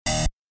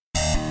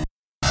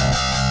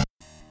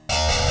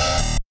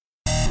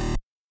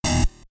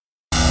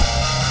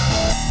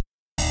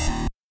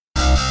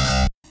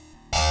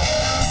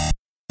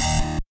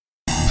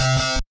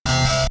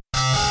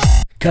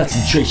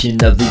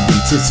Concentration of the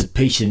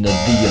anticipation of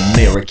the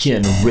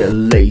American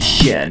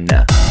relation.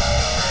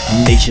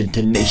 Nation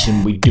to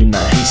nation, we do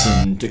not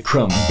hasten to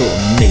crumble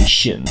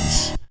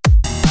nations.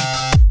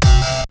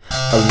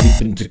 A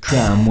leap into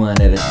crime, one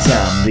at a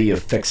time. The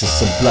effects are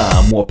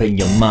sublime, warping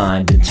your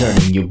mind and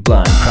turning you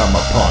blind. Crime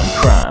upon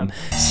crime,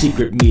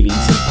 secret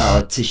meetings and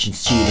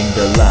politicians cheating.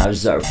 Their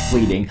lives are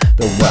fleeting.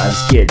 Their wives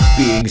get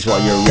beatings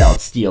while you're out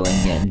stealing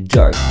and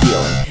dark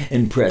dealing.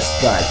 Impressed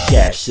by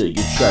cash, so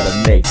you try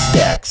to make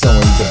stacks,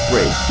 only to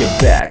break your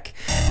back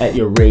at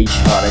your rage,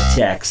 heart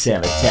attacks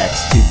and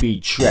attacks to be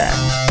tracked.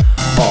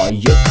 All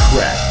you're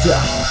cracked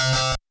up.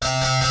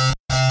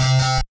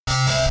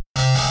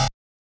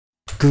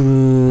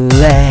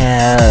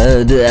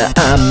 Glad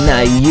I'm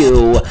not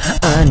you.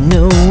 I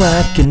know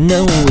I can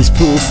always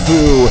pull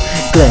through.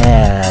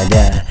 Glad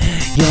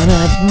you're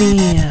not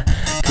me,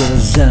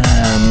 'cause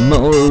I'm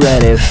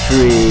already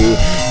free.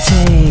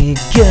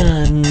 Take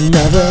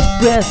another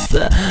breath.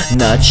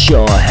 Not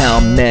sure how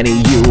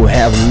many you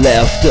have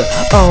left.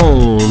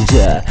 Old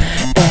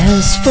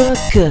as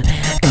fuck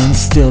and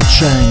still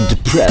trying to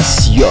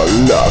press your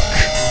luck.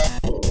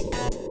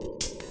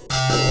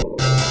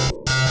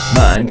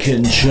 Mind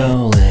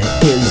control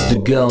is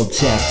the goal.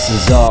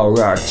 Taxes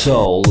are our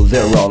toll.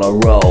 They're on a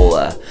roll.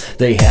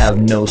 They have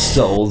no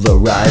soul.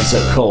 Their eyes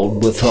are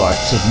cold with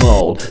hearts of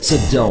mold. So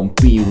don't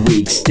be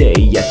weak, stay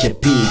at your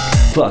peak.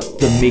 Fuck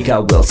the meek, I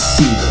will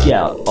seek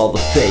out all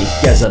the fake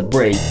as I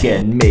break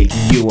and make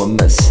you a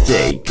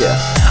mistake.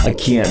 I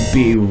can't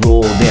be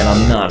ruled and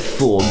I'm not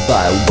fooled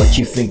by what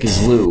you think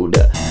is lewd.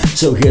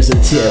 So here's a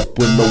tip,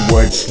 when the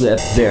words slip,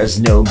 there's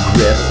no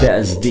grip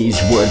as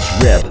these words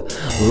rip.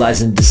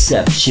 Lies and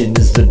deception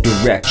is the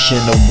direction,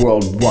 a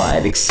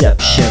worldwide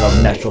exception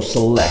of natural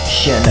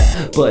selection.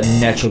 But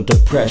natural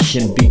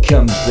depression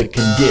becomes the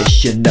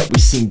condition that we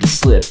seem to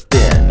slip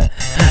in.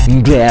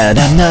 Glad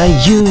I'm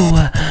not you.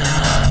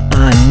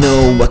 I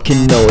know I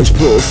can always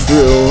pull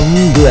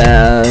through.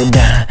 Glad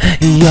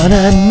you're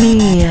not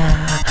me.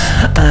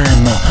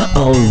 I'm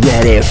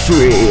already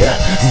free.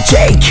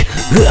 Take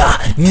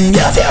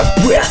another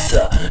breath.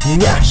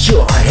 Not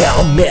sure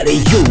how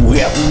many you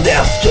have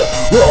left.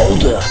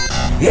 Old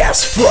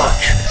as fuck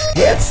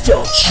and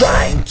still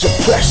trying to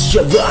press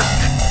your luck.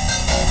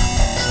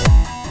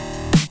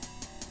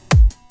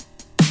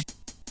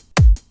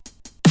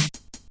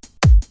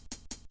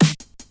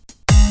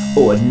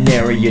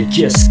 Ordinary, you're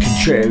just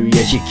contrary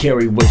as you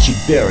carry what you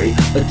bury.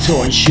 A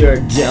torn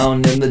shirt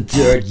down in the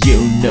dirt,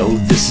 you know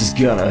this is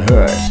gonna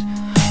hurt.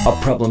 A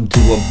problem to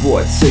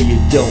abort so you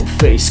don't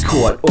face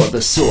court or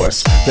the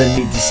source. The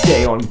need to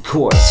stay on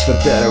course for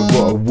better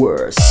or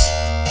worse.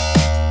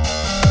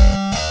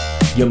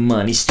 Your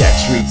money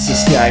stacks reach the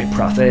sky,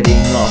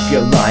 profiting off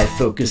your life,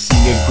 focusing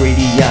a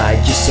greedy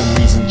eye, just some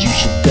reasons you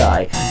should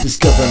die. This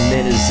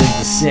government is in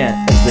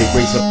dissent as they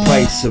raise the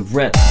price of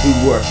rent. We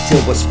work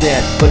till we're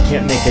spent, but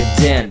can't make a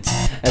dent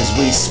as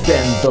we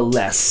spend the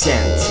last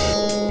cent.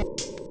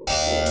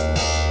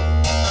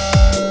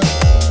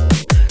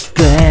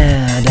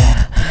 Glad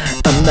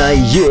I'm not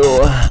you.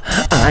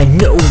 I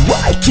know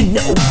I can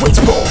always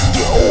pull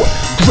through.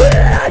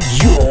 Glad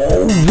you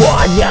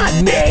are not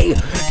me,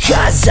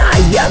 'cause I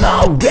am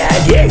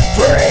already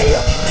free.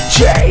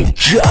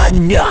 Take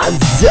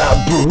another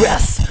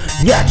breath.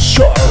 Not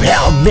sure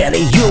how many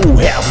you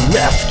have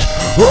left.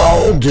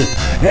 Old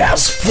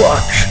as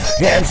fuck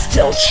and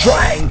still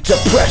trying to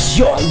press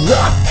your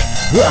luck.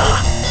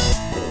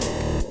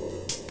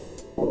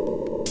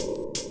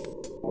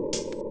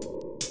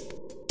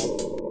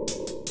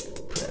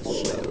 Press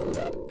your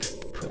luck,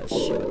 press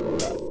your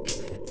luck.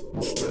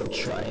 Still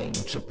trying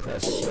to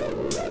press your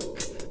luck.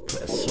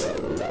 Press your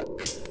luck,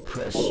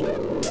 press your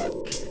luck.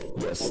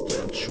 You're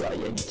still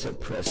trying to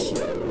press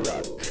your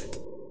luck.